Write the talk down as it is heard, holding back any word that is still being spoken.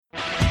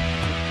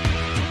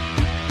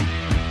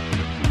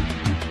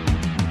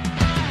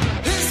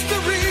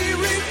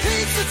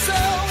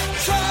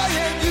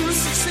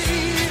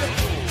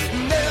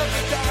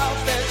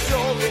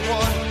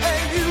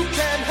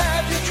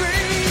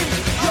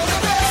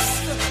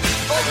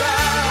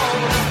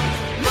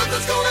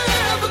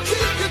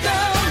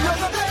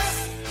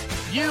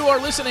are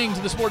listening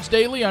to the Sports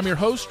Daily. I'm your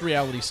host,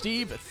 Reality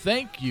Steve.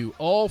 Thank you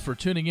all for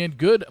tuning in.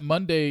 Good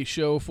Monday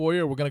show for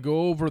you. We're going to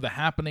go over the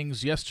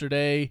happenings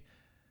yesterday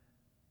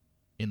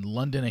in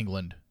London,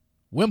 England.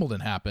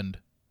 Wimbledon happened,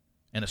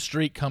 and a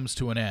streak comes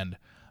to an end.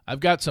 I've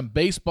got some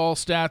baseball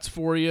stats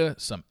for you,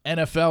 some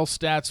NFL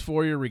stats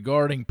for you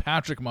regarding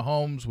Patrick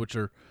Mahomes, which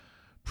are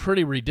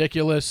pretty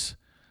ridiculous.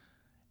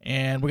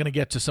 And we're going to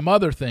get to some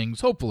other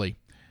things, hopefully,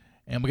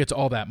 and we'll get to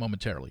all that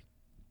momentarily.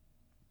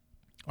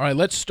 All right,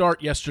 let's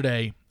start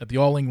yesterday at the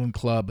All England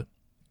Club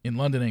in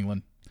London,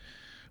 England.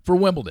 For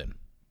Wimbledon,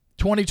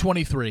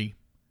 2023,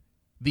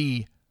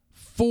 the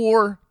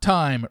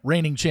four-time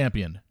reigning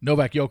champion,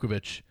 Novak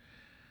Djokovic,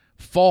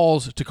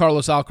 falls to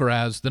Carlos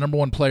Alcaraz, the number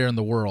one player in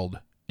the world,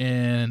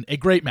 in a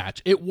great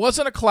match. It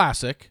wasn't a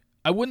classic.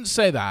 I wouldn't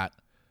say that.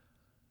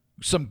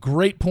 Some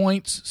great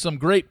points, some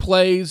great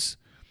plays,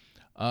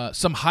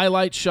 some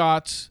highlight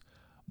shots,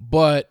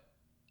 but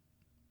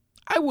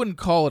I wouldn't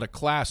call it a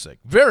classic.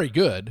 Very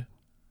good.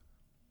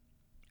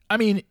 I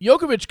mean,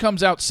 Djokovic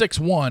comes out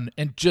 6-1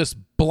 and just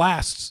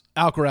blasts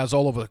Alcaraz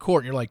all over the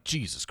court, and you're like,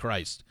 Jesus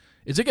Christ.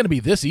 Is it going to be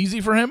this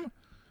easy for him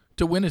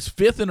to win his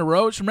fifth in a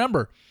row? Just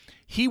remember,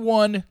 he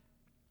won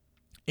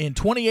in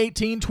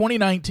 2018,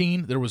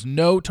 2019. There was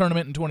no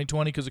tournament in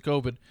 2020 because of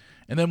COVID,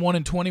 and then won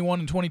in 21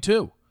 and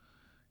 22.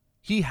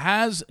 He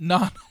has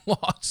not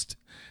lost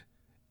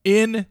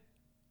in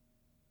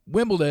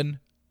Wimbledon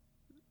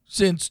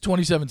since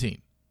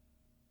 2017.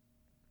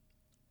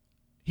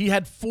 He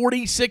had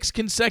 46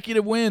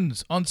 consecutive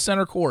wins on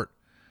center court.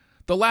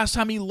 The last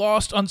time he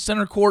lost on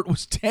center court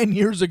was 10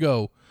 years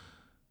ago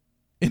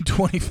in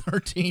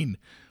 2013.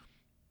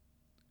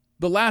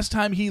 The last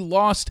time he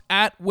lost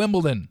at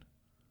Wimbledon,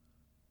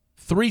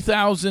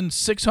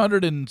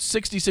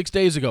 3,666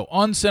 days ago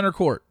on center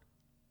court.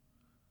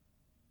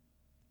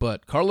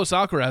 But Carlos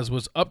Alcaraz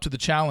was up to the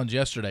challenge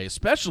yesterday,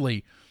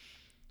 especially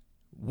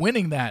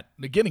winning that,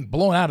 getting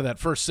blown out of that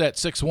first set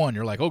 6-1.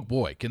 You're like, oh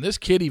boy, can this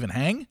kid even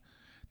hang?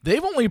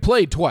 They've only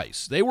played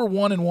twice. They were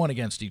 1-1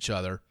 against each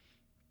other.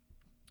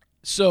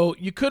 So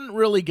you couldn't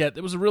really get,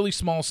 it was a really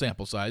small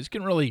sample size. You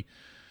couldn't really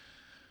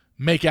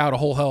make out a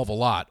whole hell of a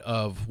lot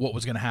of what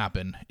was going to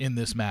happen in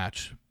this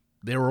match.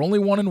 They were only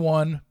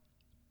 1-1,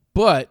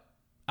 but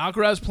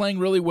Alcaraz playing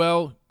really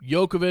well.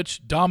 Djokovic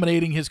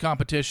dominating his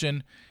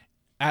competition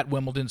at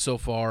Wimbledon so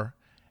far.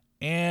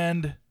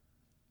 And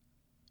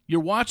you're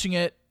watching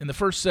it in the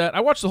first set. I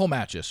watched the whole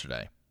match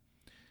yesterday.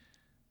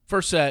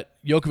 First set,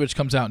 Djokovic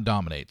comes out and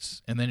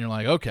dominates. And then you're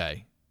like,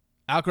 okay.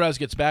 Alcaraz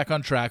gets back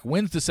on track,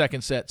 wins the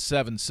second set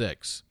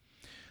 7-6.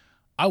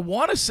 I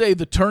want to say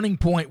the turning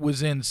point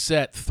was in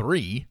set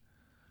 3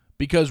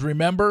 because,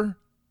 remember,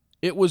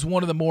 it was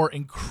one of the more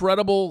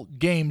incredible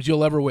games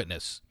you'll ever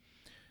witness.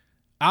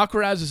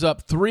 Alcaraz is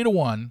up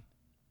 3-1.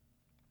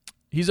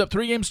 He's up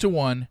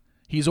 3-1.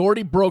 He's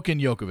already broken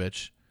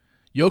Djokovic.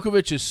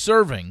 Djokovic is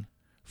serving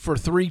for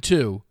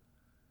 3-2.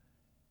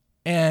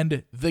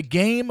 And the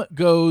game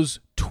goes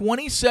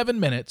 27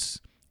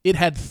 minutes. It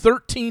had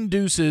 13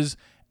 deuces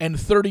and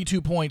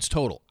 32 points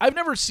total. I've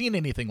never seen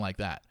anything like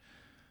that.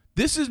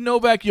 This is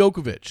Novak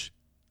Djokovic,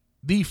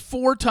 the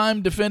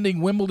four-time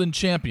defending Wimbledon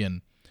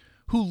champion,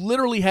 who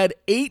literally had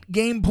 8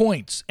 game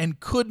points and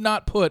could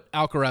not put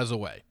Alcaraz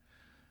away.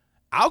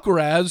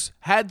 Alcaraz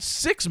had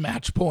 6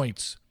 match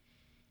points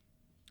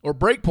or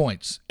break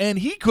points, and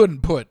he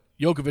couldn't put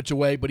Djokovic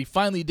away, but he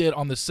finally did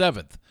on the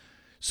 7th.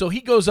 So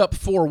he goes up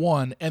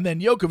 4-1, and then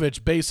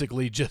Djokovic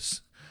basically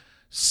just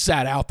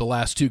sat out the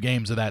last 2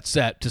 games of that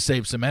set to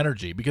save some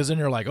energy, because then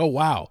you're like, oh,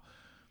 wow.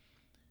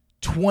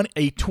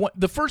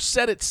 The first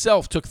set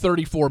itself took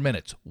 34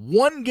 minutes.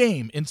 One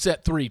game in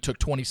set 3 took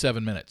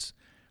 27 minutes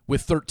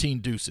with 13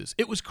 deuces.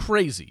 It was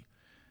crazy.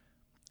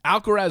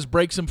 Alcaraz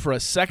breaks him for a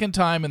second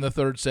time in the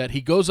third set.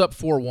 He goes up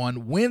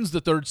 4-1, wins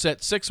the third set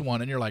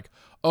 6-1, and you're like,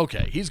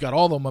 okay, he's got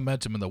all the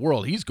momentum in the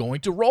world. He's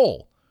going to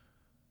roll.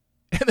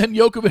 And then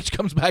Djokovic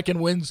comes back and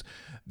wins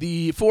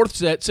the fourth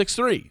set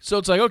 6-3. So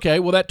it's like, okay,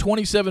 well, that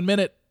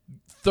 27-minute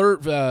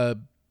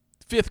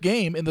fifth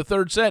game in the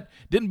third set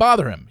didn't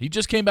bother him. He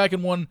just came back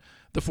and won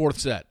the fourth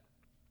set.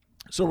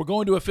 So we're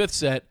going to a fifth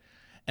set,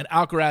 and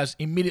Alcaraz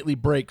immediately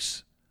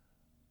breaks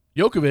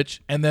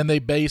Djokovic, and then they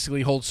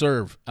basically hold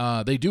serve.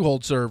 They do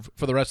hold serve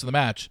for the rest of the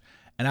match,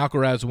 and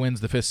Alcaraz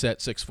wins the fifth set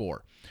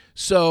 6-4.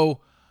 So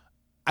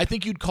I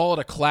think you'd call it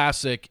a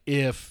classic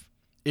if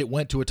it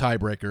went to a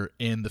tiebreaker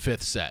in the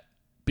fifth set.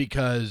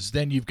 Because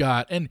then you've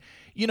got, and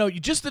you know,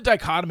 just the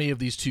dichotomy of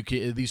these two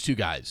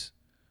guys.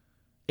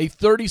 A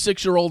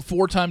 36-year-old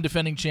four-time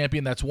defending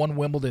champion that's won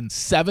Wimbledon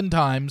 7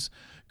 times,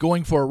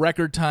 going for a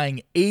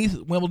record-tying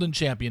 8th Wimbledon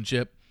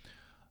championship,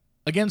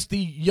 against the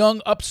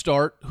young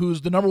upstart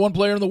who's the number 1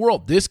 player in the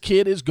world. This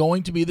kid is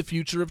going to be the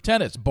future of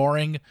tennis,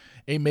 barring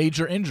a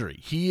major injury.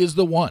 He is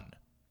the one.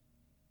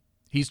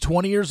 He's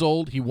 20 years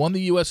old. He won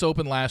the U.S.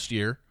 Open last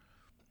year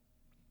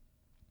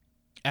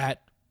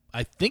at,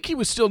 I think he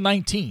was still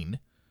 19.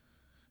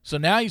 So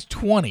now he's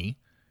 20.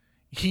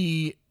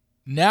 He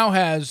now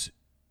has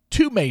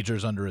 2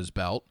 majors under his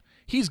belt.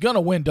 He's going to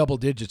win double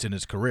digits in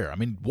his career. I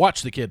mean,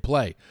 watch the kid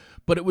play.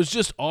 But it was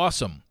just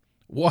awesome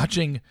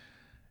watching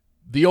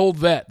the old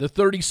vet, the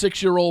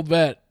 36-year-old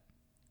vet,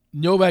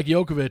 Novak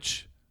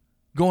Djokovic,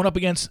 going up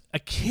against a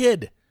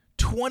kid,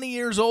 20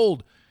 years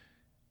old.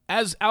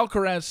 As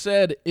Alcaraz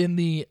said in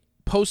the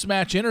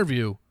post-match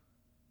interview,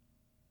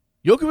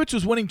 Djokovic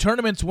was winning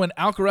tournaments when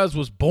Alcaraz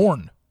was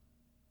born.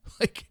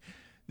 Like,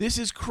 this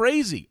is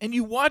crazy. And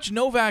you watch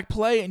Novak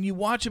play, and you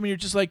watch him, and you're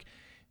just like,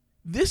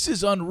 this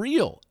is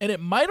unreal. And it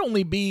might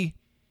only be,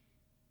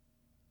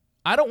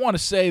 I don't want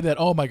to say that,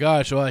 oh my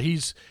gosh, well,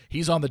 he's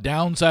on the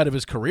downside of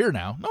his career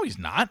now. No, he's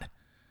not.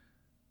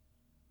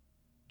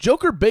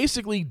 Joker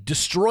basically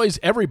destroys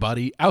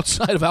everybody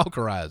outside of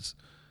Alcaraz,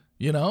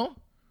 you know?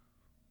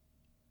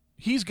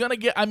 He's going to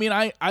get,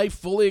 I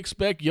fully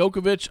expect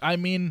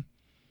Djokovic,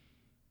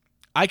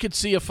 I could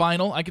see a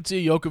final. I could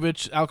see a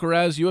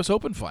Djokovic-Alcaraz U.S.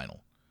 Open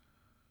final.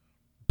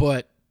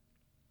 But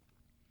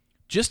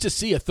just to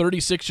see a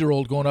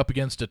 36-year-old going up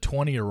against a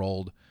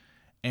 20-year-old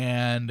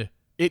and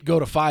it go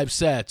to 5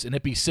 sets and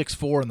it be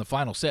 6-4 in the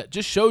final set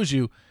just shows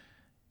you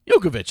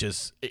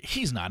Djokovic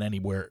he's not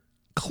anywhere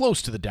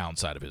close to the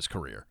downside of his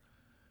career.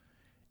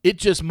 It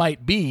just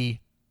might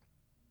be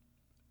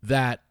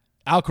that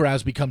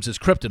Alcaraz becomes his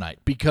kryptonite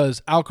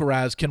because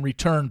Alcaraz can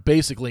return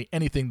basically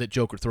anything that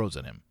Joker throws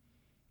at him.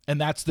 And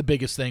that's the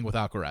biggest thing with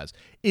Alcaraz,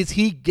 is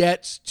he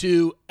gets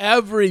to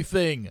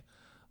everything.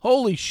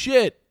 Holy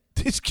shit.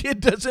 This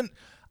kid doesn't,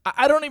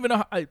 I don't even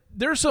know.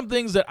 There's some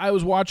things that I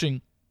was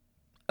watching.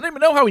 I don't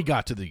even know how he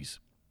got to these.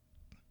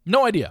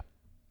 No idea.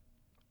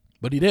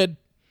 But he did.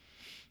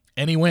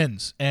 And he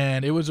wins.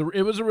 And it was a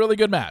really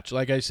good match.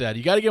 Like I said,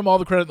 you got to give him all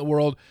the credit in the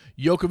world.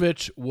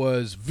 Djokovic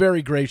was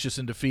very gracious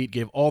in defeat,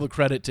 gave all the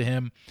credit to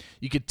him.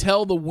 You could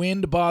tell the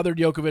wind bothered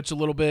Djokovic a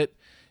little bit.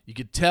 You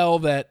could tell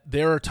that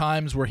there are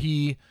times where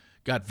he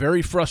got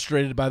very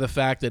frustrated by the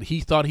fact that he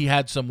thought he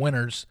had some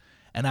winners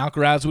and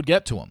Alcaraz would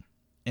get to him.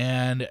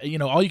 And,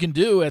 all you can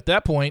do at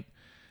that point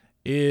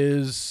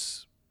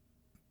is,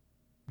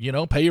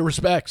 pay your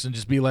respects and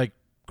just be like,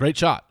 great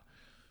shot.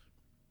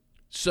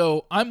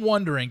 So I'm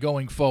wondering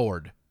going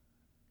forward,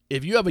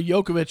 if you have a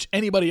Djokovic,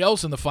 anybody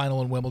else in the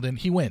final in Wimbledon,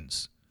 he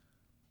wins.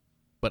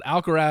 But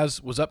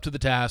Alcaraz was up to the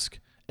task,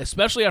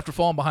 especially after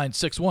falling behind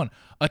 6-1.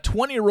 A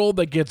 20-year-old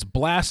that gets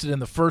blasted in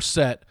the first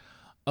set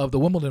of the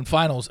Wimbledon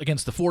finals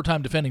against the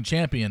 4-time defending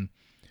champion,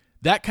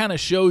 that kind of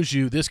shows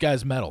you this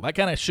guy's mettle. That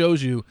kind of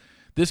shows you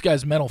this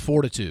guy's mental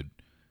fortitude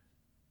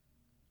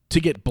to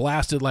get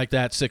blasted like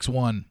that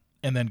 6-1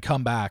 and then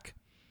come back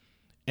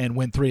and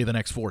win 3 of the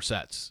next 4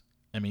 sets.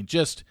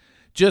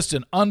 Just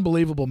an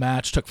unbelievable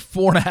match. Took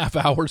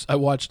 4.5 hours. I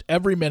watched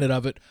every minute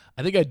of it.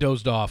 I think I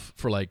dozed off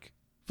for like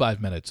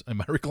 5 minutes in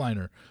my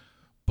recliner.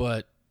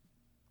 But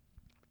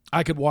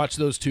I could watch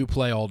those two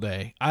play all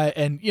day.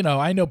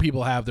 I know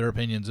people have their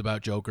opinions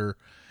about Joker,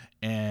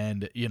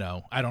 and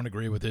I don't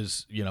agree with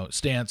his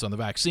stance on the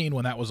vaccine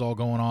when that was all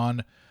going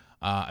on.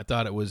 I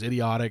thought it was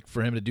idiotic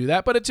for him to do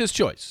that, but it's his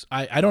choice.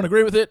 I don't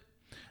agree with it,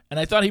 and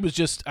I thought he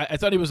was I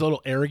thought he was a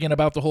little arrogant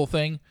about the whole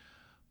thing.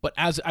 But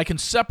as I can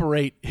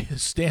separate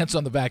his stance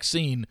on the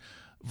vaccine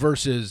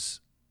versus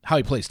how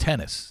he plays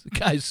tennis, the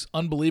guy's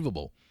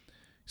unbelievable.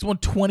 He's won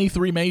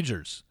 23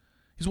 majors.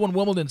 He's won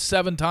Wimbledon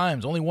 7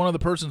 times. Only one other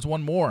person's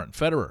won more,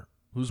 Federer,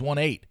 who's won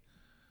 8.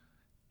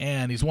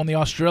 And he's won the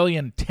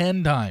Australian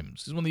 10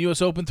 times. He's won the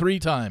U.S. Open 3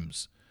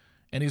 times.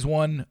 And he's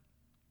won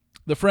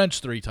the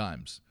French 3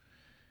 times.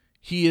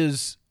 He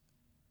is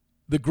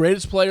the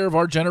greatest player of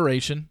our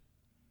generation.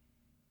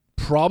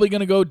 Probably going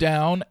to go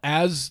down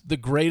as the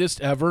greatest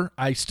ever.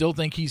 I still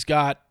think he's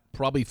got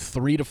probably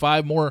 3 to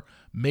 5 more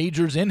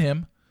majors in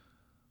him,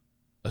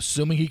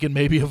 assuming he can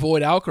maybe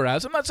avoid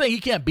Alcaraz. I'm not saying he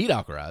can't beat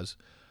Alcaraz,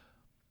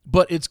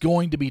 but it's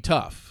going to be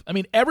tough.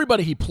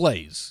 Everybody he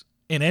plays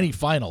in any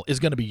final is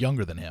going to be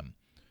younger than him.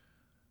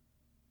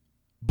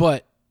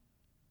 But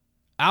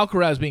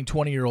Alcaraz being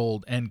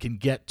 20-year-old and can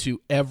get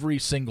to every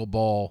single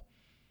ball,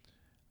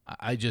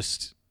 and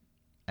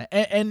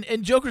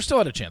Joker still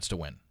had a chance to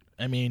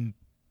win.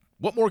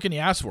 What more can you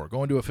ask for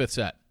going to a 5th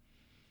set?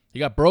 He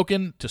got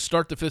broken to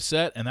start the 5th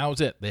set, and that was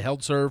it. They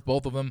held serve,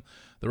 both of them,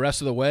 the rest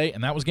of the way,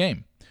 and that was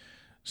game.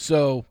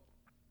 So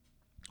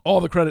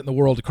all the credit in the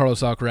world to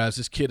Carlos Alcaraz.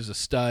 This kid is a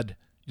stud.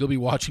 You'll be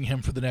watching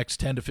him for the next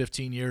 10 to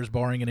 15 years,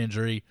 barring an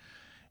injury.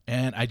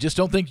 And I just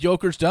don't think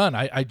Joker's done.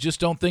 I just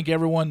don't think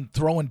everyone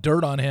throwing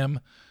dirt on him,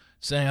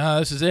 saying,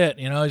 this is it.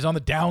 He's on the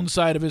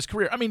downside of his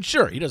career.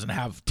 Sure, he doesn't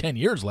have 10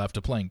 years left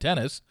of playing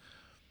tennis,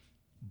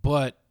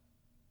 but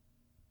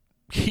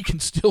he can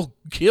still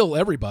kill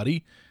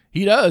everybody.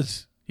 He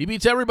does. He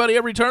beats everybody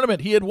every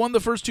tournament. He had won the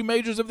first 2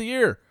 majors of the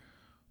year,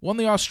 won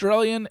the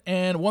Australian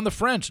and won the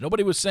French.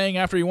 Nobody was saying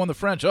after he won the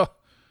French, oh,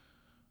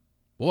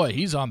 boy,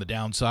 he's on the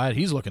downside.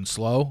 He's looking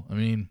slow.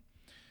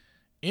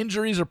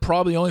 Injuries are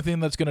probably the only thing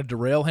that's going to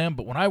derail him.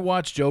 But when I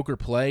watch Joker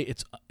play,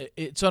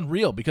 it's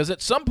unreal because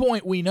at some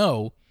point we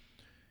know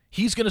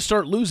he's going to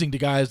start losing to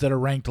guys that are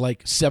ranked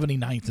like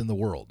 79th in the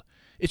world.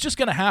 It's just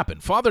going to happen.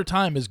 Father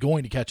Time is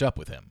going to catch up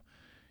with him.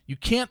 You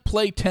can't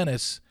play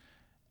tennis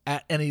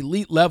at an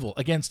elite level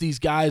against these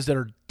guys that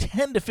are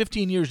 10 to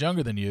 15 years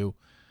younger than you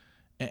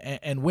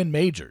and win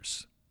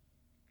majors.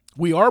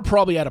 we are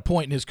probably at a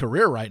point in his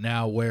career right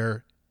now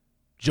where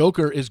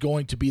Joker is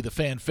going to be the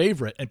fan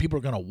favorite, and people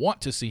are going to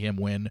want to see him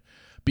win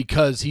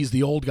because he's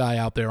the old guy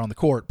out there on the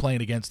court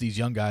playing against these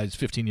young guys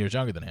 15 years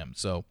younger than him.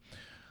 So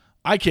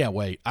I can't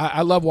wait.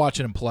 I love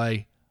watching him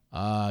play.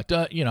 I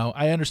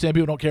understand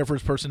people don't care for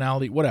his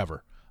personality,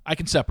 whatever. I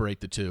can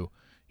separate the two.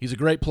 He's a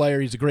great player.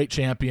 He's a great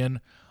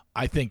champion.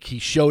 I think he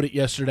showed it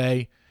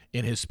yesterday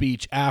in his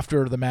speech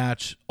after the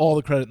match. All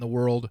the credit in the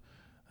world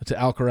to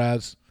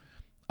Alcaraz.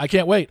 I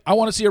can't wait. I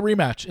want to see a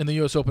rematch in the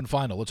U.S. Open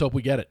final. Let's hope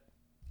we get it.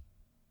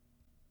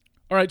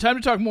 All right, time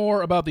to talk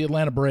more about the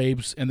Atlanta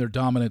Braves and their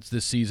dominance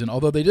this season,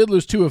 although they did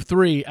lose 2 of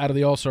 3 out of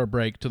the All-Star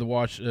break to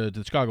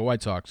the Chicago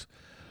White Sox.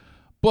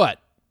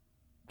 But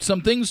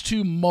some things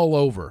to mull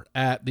over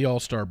at the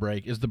All-Star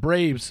break is the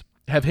Braves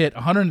have hit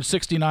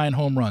 169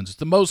 home runs. It's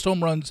the most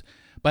home runs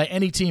by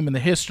any team in the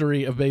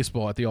history of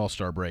baseball at the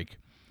All-Star break.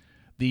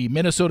 The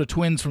Minnesota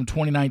Twins from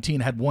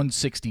 2019 had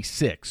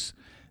 166.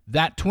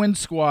 That Twins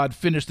squad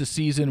finished the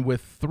season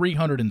with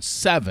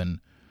 307,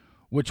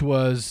 which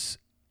was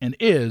and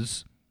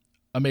is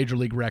a major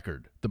league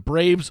record. The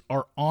Braves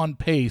are on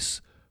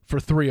pace for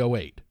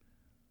 308.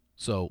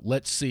 So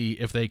let's see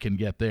if they can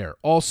get there.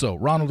 Also,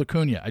 Ronald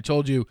Acuna, I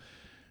told you,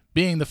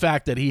 being the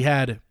fact that he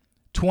had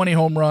 20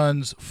 home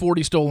runs,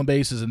 40 stolen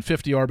bases, and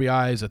 50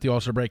 RBIs at the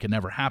All-Star break had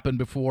never happened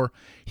before.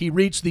 He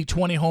reached the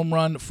 20 home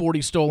run,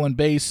 40 stolen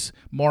base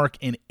mark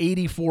in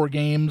 84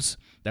 games.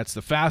 That's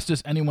the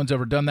fastest anyone's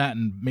ever done that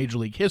in Major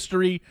League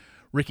history.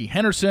 Ricky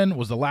Henderson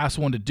was the last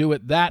one to do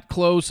it that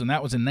close, and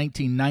that was in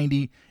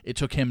 1990. It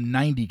took him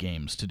 90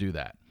 games to do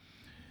that.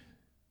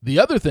 The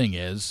other thing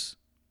is,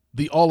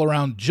 the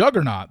all-around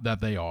juggernaut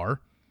that they are,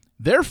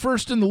 they're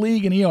first in the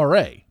league in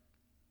ERA.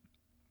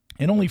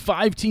 And only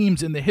 5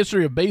 teams in the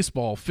history of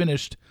baseball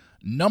finished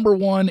number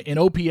 1 in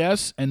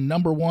OPS and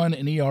number 1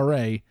 in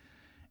ERA,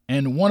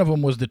 and one of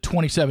them was the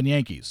 27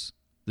 Yankees,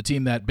 the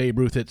team that Babe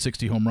Ruth hit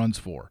 60 home runs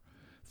for.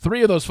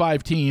 3 of those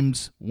 5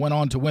 teams went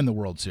on to win the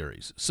World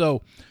Series.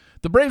 So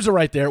the Braves are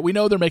right there. We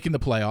know they're making the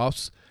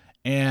playoffs,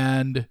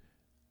 and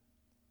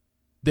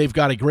they've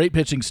got a great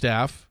pitching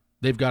staff.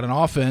 They've got an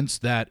offense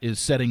that is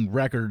setting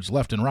records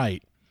left and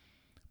right.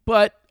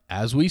 But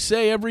as we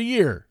say every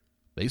year,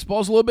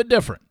 baseball's a little bit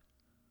different.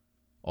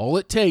 All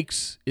it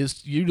takes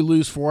is you to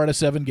lose 4 out of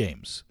 7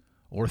 games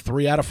or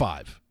 3 out of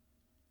 5.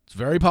 It's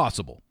very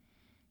possible.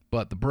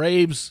 But the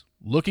Braves,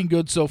 looking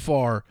good so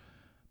far.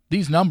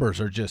 These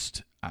numbers are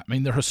just,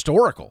 they're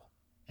historical.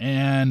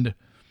 And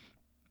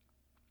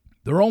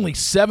they're only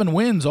 7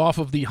 wins off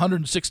of the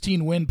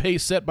 116-win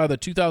pace set by the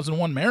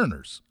 2001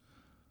 Mariners.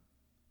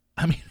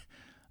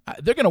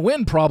 They're going to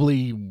win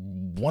probably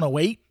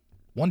 108,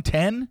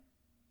 110,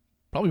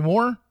 probably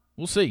more.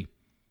 We'll see.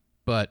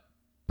 But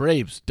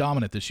Braves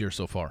dominant this year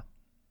so far.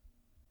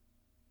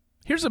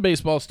 Here's a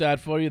baseball stat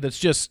for you that's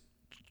just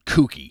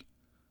kooky.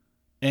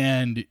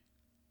 And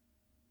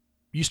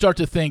you start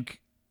to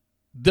think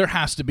there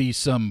has to be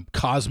some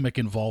cosmic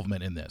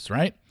involvement in this,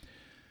 right?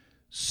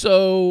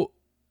 So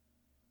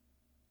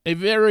a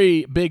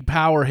very big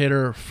power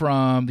hitter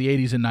from the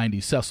 80s and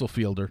 90s, Cecil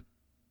Fielder,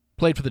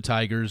 played for the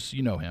Tigers.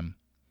 You know him.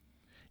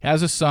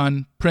 Has a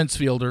son, Prince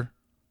Fielder,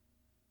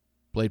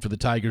 played for the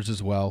Tigers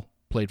as well,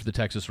 played for the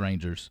Texas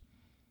Rangers.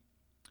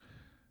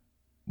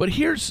 But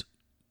here's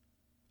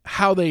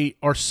how they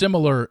are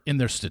similar in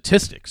their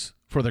statistics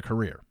for their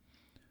career.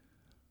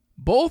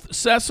 Both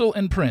Cecil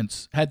and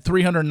Prince had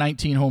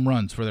 319 home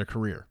runs for their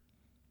career.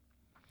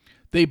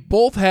 They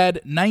both had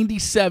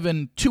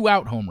 97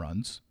 two-out home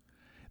runs.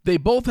 They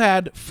both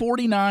had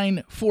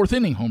 49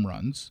 fourth-inning home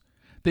runs.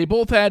 They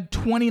both had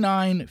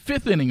 29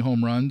 fifth-inning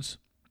home runs.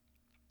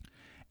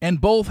 And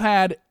both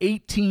had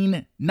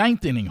 18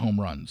 ninth-inning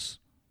home runs.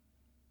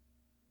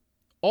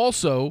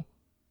 Also,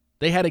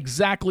 they had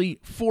exactly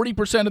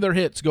 40% of their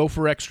hits go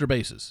for extra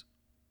bases.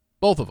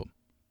 Both of them.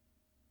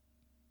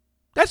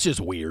 That's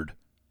just weird.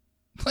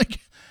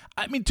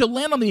 To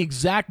land on the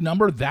exact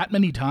number that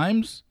many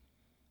times,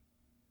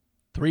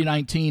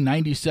 319,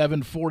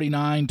 97,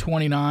 49,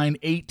 29,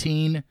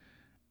 18,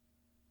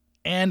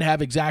 and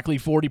have exactly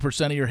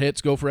 40% of your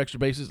hits go for extra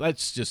bases,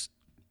 that's just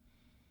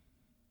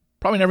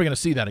probably never going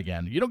to see that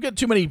again. You don't get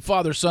too many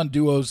father-son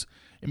duos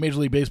in Major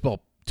League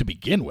Baseball to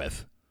begin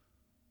with.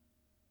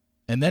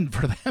 And then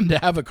for them to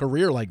have a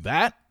career like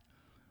that,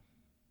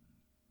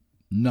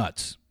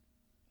 nuts.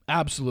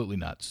 Absolutely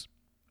nuts.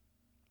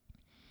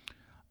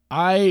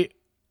 I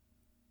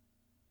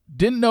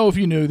didn't know if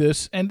you knew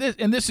this, and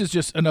this is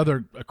just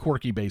another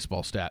quirky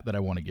baseball stat that I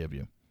want to give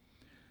you.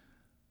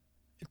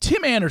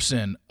 Tim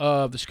Anderson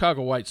of the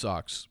Chicago White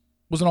Sox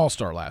was an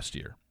all-star last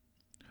year.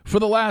 For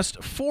the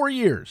last 4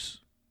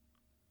 years,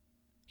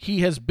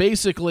 he has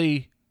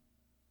basically,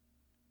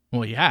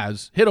 he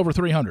has hit over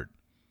 300.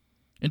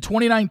 In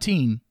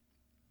 2019,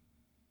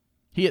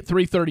 he hit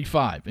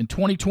 335. In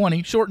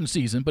 2020, shortened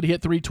season, but he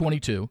hit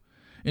 322.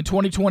 In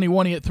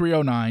 2021, he hit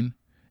 309.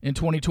 In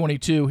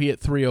 2022, he hit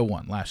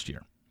 301 last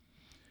year.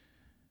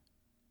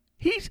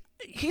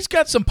 He's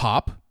got some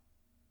pop.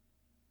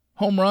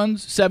 Home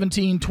runs,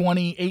 17,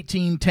 20,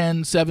 18,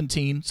 10,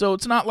 17. So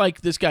it's not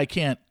like this guy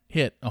can't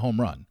hit a home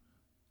run.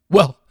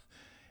 Well,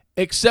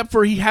 except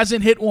for he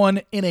hasn't hit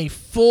one in a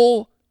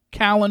full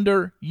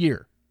calendar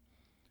year.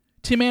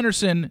 Tim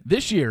Anderson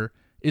this year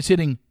is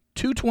hitting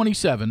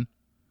 .227,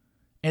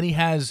 and he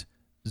has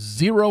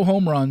 0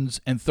 home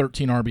runs and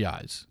 13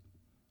 RBIs.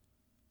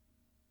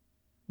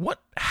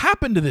 What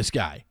happened to this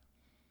guy?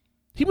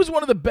 He was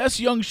one of the best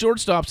young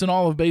shortstops in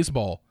all of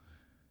baseball.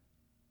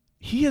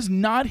 He has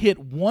not hit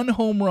 1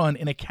 home run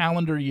in a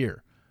calendar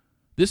year.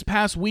 This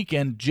past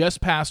weekend just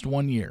passed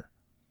 1 year,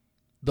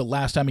 the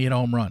last time he hit a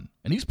home run.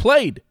 And he's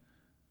played.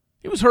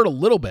 He was hurt a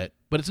little bit,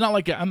 but it's not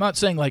like, I'm not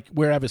saying like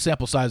where I have a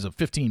sample size of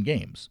 15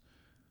 games.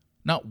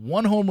 Not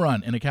 1 home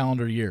run in a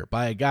calendar year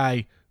by a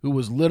guy who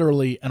was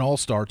literally an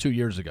all-star 2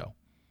 years ago.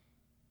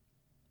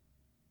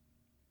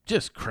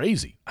 Just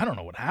crazy. I don't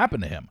know what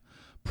happened to him.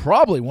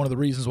 Probably one of the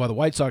reasons why the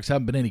White Sox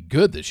haven't been any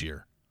good this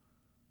year.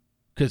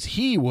 Because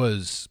he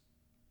was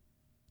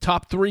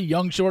top 3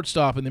 young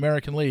shortstop in the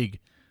American League,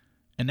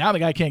 and now the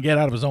guy can't get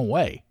out of his own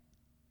way.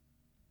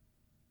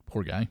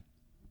 Poor guy.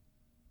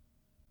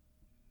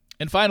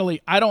 And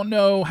finally, I don't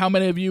know how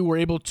many of you were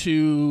able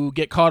to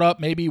get caught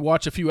up, maybe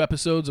watch a few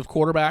episodes of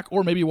Quarterback,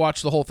 or maybe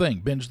watch the whole thing,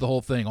 binge the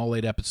whole thing, all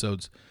 8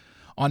 episodes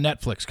on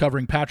Netflix,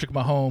 covering Patrick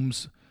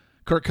Mahomes,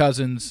 Kirk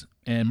Cousins,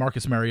 and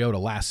Marcus Mariota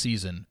last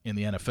season in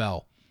the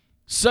NFL.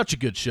 Such a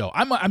good show.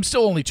 I'm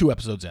still only 2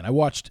 episodes in. I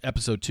watched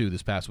episode 2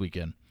 this past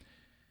weekend.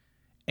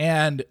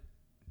 And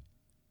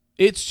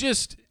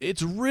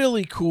it's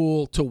really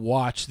cool to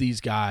watch these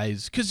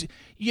guys because,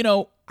 you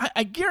know,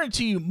 I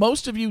guarantee you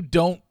most of you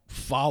don't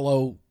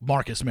follow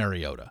Marcus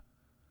Mariota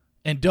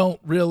and don't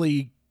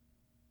really,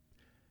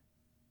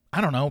 I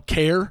don't know,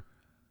 care.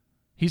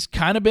 He's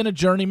kind of been a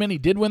journeyman. He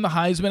did win the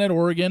Heisman at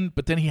Oregon,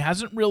 but then he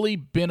hasn't really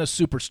been a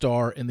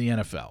superstar in the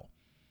NFL.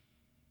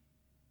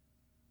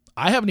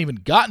 I haven't even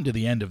gotten to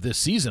the end of this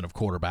season of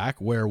Quarterback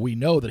where we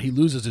know that he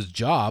loses his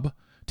job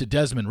to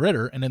Desmond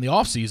Ridder, and in the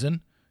offseason,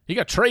 he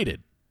got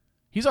traded.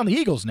 He's on the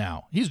Eagles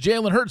now. He's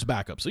Jalen Hurts'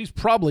 backup, so he's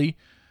probably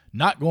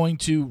not going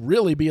to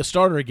really be a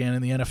starter again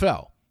in the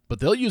NFL. But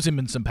they'll use him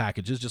in some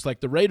packages just like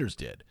the Raiders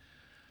did.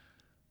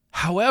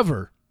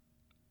 However,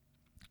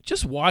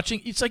 just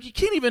watching, it's like you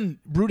can't even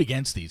root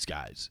against these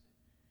guys.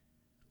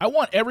 I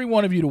want every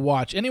one of you to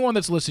watch, anyone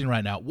that's listening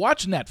right now,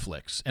 watch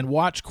Netflix and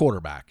watch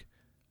Quarterback.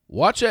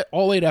 Watch it,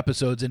 all 8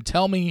 episodes, and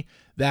tell me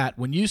that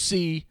when you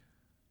see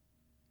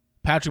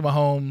Patrick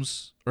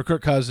Mahomes or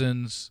Kirk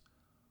Cousins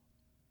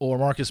or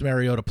Marcus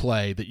Mariota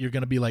play, that you're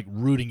going to be like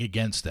rooting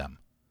against them.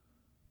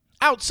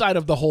 Outside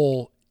of the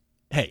whole,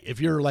 hey, if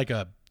you're like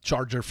a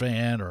Charger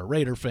fan or a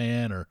Raider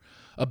fan or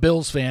a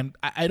Bills fan,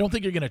 I don't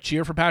think you're going to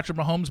cheer for Patrick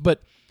Mahomes,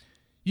 but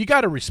you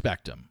got to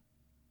respect him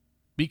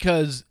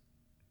because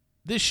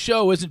this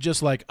show isn't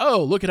just like,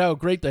 oh, look at how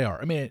great they are.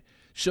 I mean, it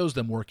shows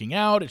them working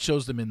out. It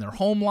shows them in their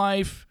home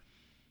life.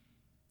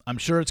 I'm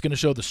sure it's going to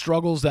show the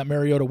struggles that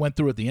Mariota went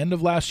through at the end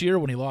of last year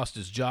when he lost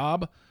his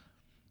job.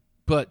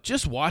 But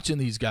just watching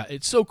these guys,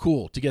 it's so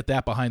cool to get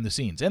that behind the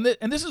scenes. And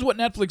this is what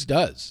Netflix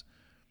does.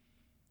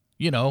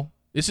 You know,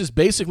 this is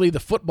basically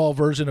the football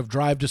version of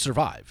Drive to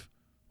Survive,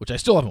 which I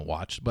still haven't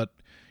watched, but,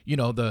 you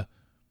know, the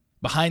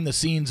behind the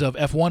scenes of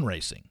F1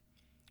 racing.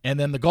 And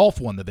then the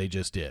golf one that they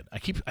just did. I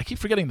keep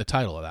forgetting the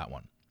title of that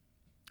one.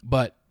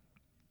 But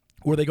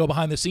where they go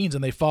behind the scenes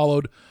and they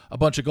followed a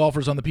bunch of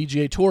golfers on the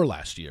PGA Tour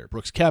last year.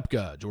 Brooks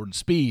Koepka, Jordan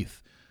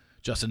Spieth,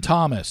 Justin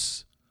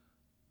Thomas,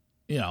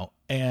 you know,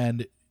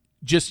 and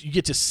just you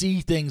get to see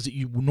things that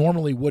you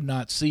normally would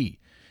not see.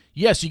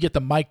 Yes, you get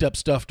the mic'd up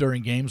stuff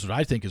during games, which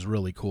I think is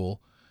really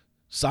cool.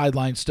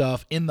 Sideline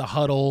stuff, in the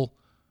huddle.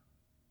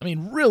 I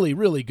mean, really,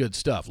 really good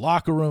stuff.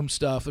 Locker room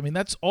stuff. I mean,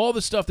 that's all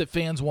the stuff that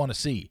fans want to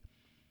see.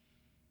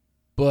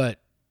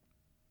 But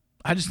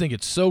I just think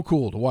it's so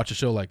cool to watch a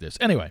show like this.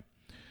 Anyway,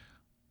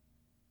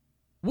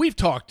 we've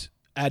talked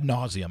ad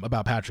nauseum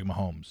about Patrick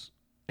Mahomes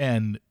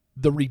and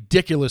the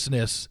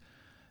ridiculousness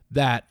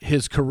that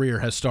his career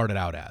has started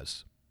out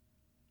as.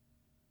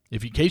 In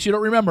case you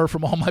don't remember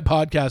from all my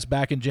podcasts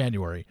back in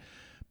January,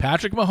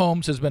 Patrick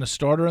Mahomes has been a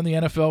starter in the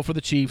NFL for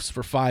the Chiefs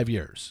for 5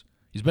 years.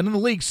 He's been in the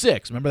league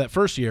 6. Remember that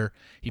first year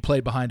he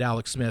played behind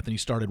Alex Smith and he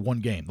started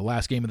 1 game, the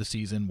last game of the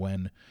season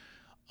when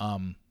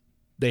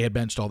they had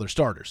benched all their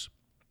starters.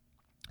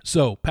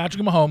 So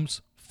Patrick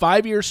Mahomes,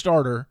 5-year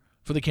starter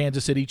for the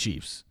Kansas City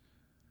Chiefs.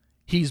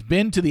 He's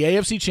been to the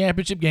AFC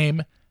Championship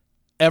game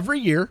every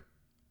year.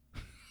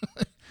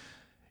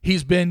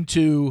 He's been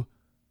to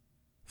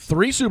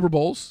 3 Super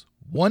Bowls,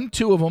 won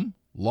 2 of them,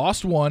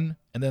 lost 1,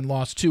 and then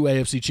lost 2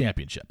 AFC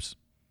Championships.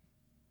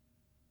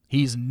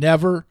 He's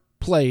never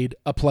played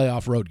a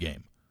playoff road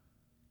game.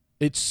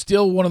 It's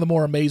still one of the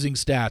more amazing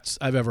stats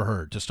I've ever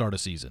heard to start a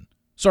season.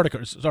 Start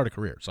a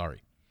career,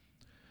 sorry.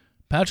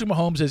 Patrick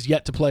Mahomes has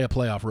yet to play a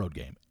playoff road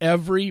game.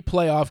 Every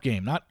playoff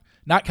game,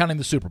 not counting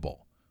the Super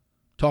Bowl,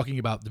 talking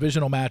about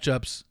divisional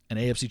matchups and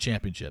AFC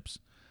championships,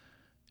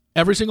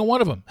 every single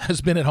one of them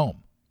has been at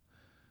home.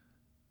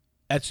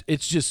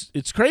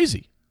 It's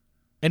crazy.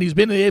 And he's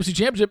been to the AFC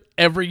Championship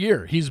every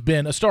year. He's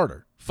been a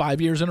starter 5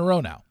 years in a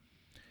row now.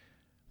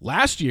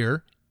 Last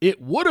year,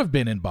 it would have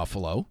been in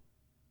Buffalo,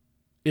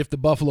 if the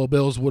Buffalo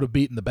Bills would have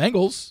beaten the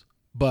Bengals,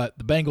 but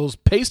the Bengals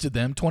pasted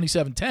them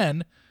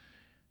 27-10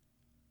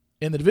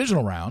 in the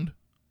divisional round,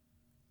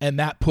 and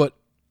that put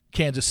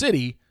Kansas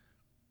City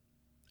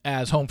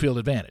as home field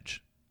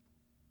advantage.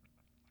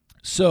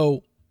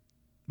 So,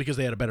 because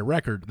they had a better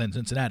record than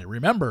Cincinnati.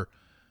 Remember,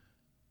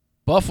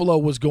 Buffalo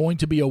was going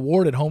to be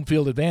awarded home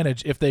field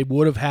advantage if they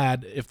would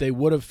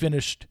have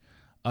finished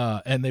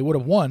and they would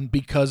have won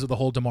because of the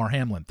whole Damar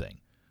Hamlin thing.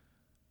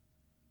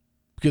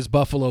 Because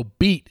Buffalo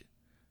beat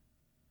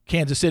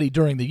Kansas City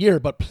during the year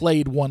but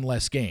played one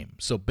less game.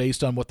 So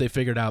based on what they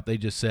figured out, they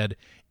just said,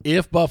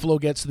 if Buffalo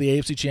gets to the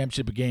AFC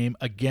Championship game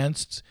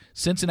against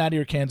Cincinnati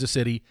or Kansas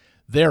City,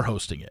 they're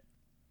hosting it.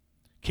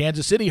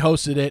 Kansas City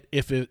hosted it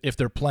if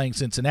they're playing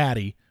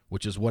Cincinnati,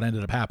 which is what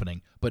ended up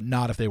happening, but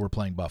not if they were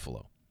playing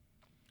Buffalo.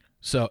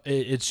 So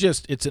it's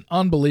an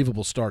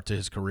unbelievable start to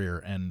his career,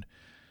 and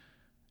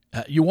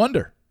you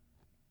wonder,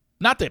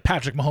 not that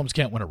Patrick Mahomes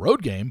can't win a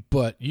road game,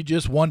 but you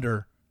just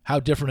wonder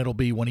how different it'll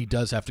be when he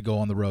does have to go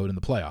on the road in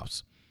the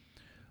playoffs.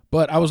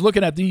 But I was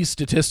looking at these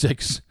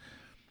statistics.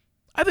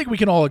 I think we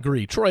can all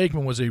agree Troy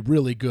Aikman was a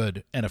really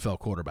good NFL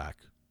quarterback.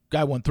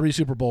 Guy won 3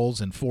 Super Bowls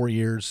in 4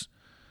 years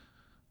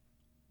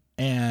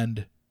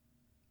and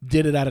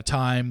did it at a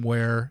time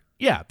where,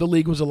 yeah, the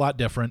league was a lot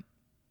different.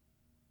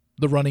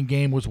 The running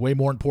game was way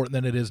more important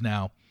than it is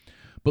now.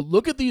 But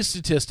look at these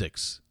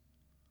statistics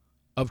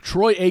of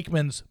Troy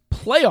Aikman's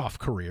playoff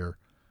career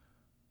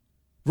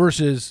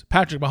versus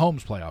Patrick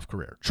Mahomes' playoff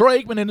career. Troy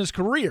Aikman in his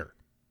career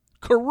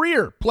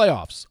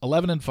playoffs,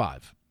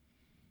 11-5.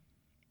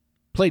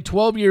 Played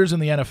 12 years in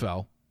the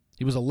NFL.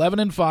 He was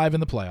 11-5 in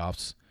the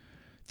playoffs.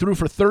 Threw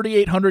for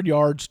 3,800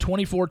 yards,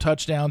 24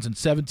 touchdowns, and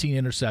 17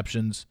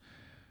 interceptions.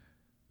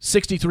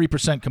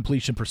 63%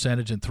 completion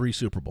percentage in 3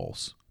 Super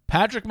Bowls.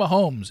 Patrick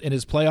Mahomes in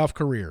his playoff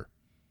career,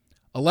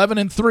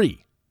 11-3.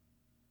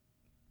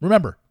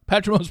 Remember,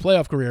 Patrick Mahomes'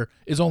 playoff career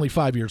is only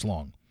 5 years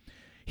long.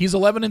 He's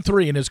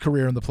 11-3 in his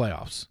career in the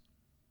playoffs.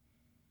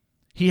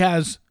 He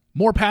has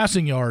more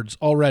passing yards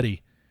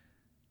already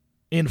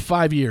in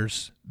 5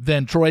 years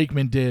than Troy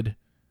Aikman did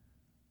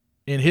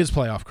in his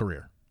playoff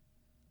career.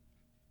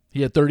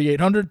 He had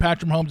 3,800.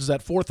 Patrick Mahomes is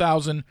at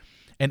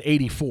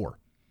 4,084.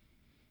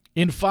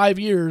 In 5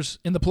 years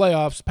in the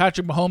playoffs,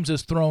 Patrick Mahomes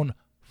has thrown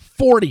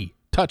 40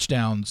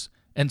 touchdowns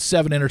and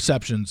 7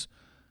 interceptions.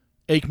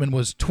 Aikman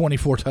was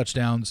 24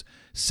 touchdowns,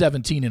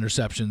 17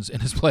 interceptions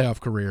in his playoff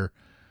career.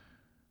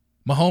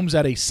 Mahomes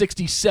had a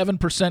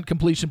 67%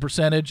 completion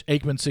percentage,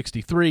 Aikman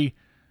 63%,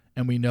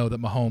 and we know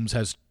that Mahomes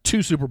has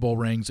 2 Super Bowl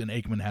rings and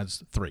Aikman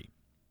has 3.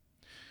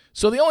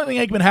 So the only thing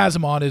Aikman has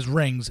him on is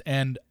rings,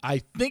 and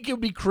I think it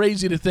would be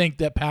crazy to think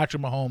that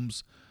Patrick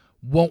Mahomes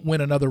won't win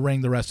another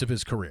ring the rest of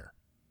his career.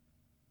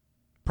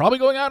 Probably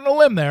going out on a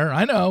limb there,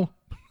 I know.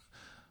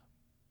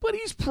 But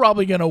he's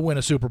probably going to win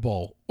a Super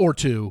Bowl or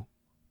 2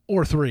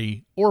 or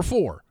 3 or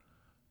 4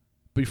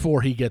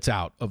 before he gets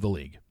out of the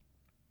league.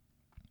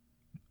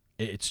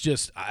 It's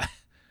just,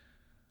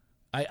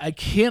 I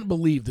can't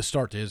believe the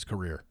start to his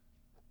career.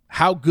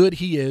 How good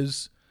he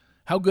is,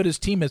 how good his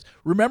team is.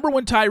 Remember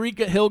when Tyreek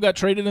Hill got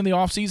traded in the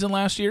offseason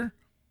last year?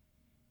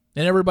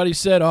 And everybody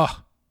said,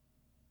 oh,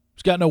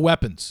 he's got no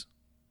weapons.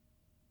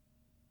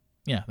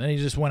 Yeah, then he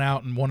just went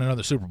out and won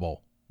another Super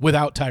Bowl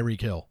without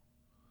Tyreek Hill.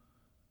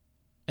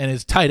 And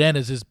his tight end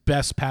is his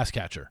best pass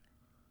catcher.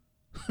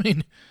 I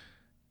mean,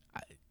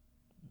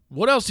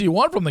 what else do you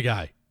want from the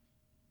guy?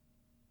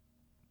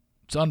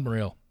 It's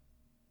unreal.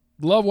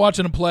 Love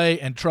watching him play,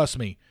 and trust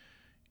me,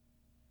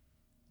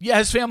 yeah,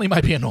 his family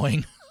might be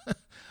annoying.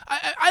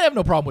 I have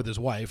no problem with his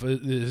wife.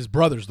 His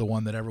brother's the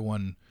one that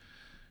everyone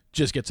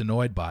just gets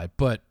annoyed by.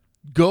 But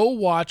go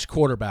watch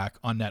Quarterback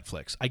on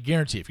Netflix. I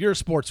guarantee if you're a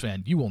sports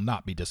fan, you will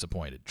not be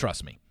disappointed.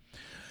 Trust me.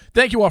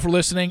 Thank you all for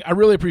listening. I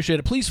really appreciate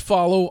it. Please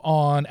follow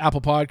on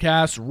Apple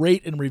Podcasts,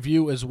 rate and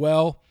review as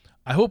well.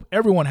 I hope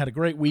everyone had a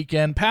great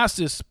weekend. Pass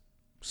this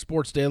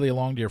Sports Daily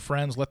along to your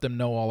friends. Let them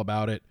know all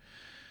about it.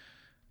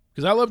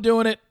 Because I love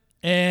doing it,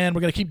 and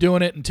we're going to keep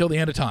doing it until the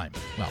end of time.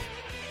 Well,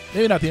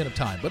 maybe not the end of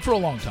time, but for a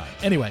long time.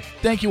 Anyway,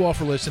 thank you all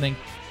for listening.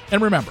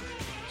 And remember,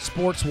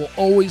 sports will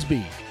always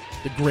be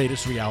the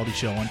greatest reality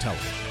show on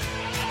television.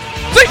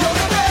 See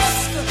you!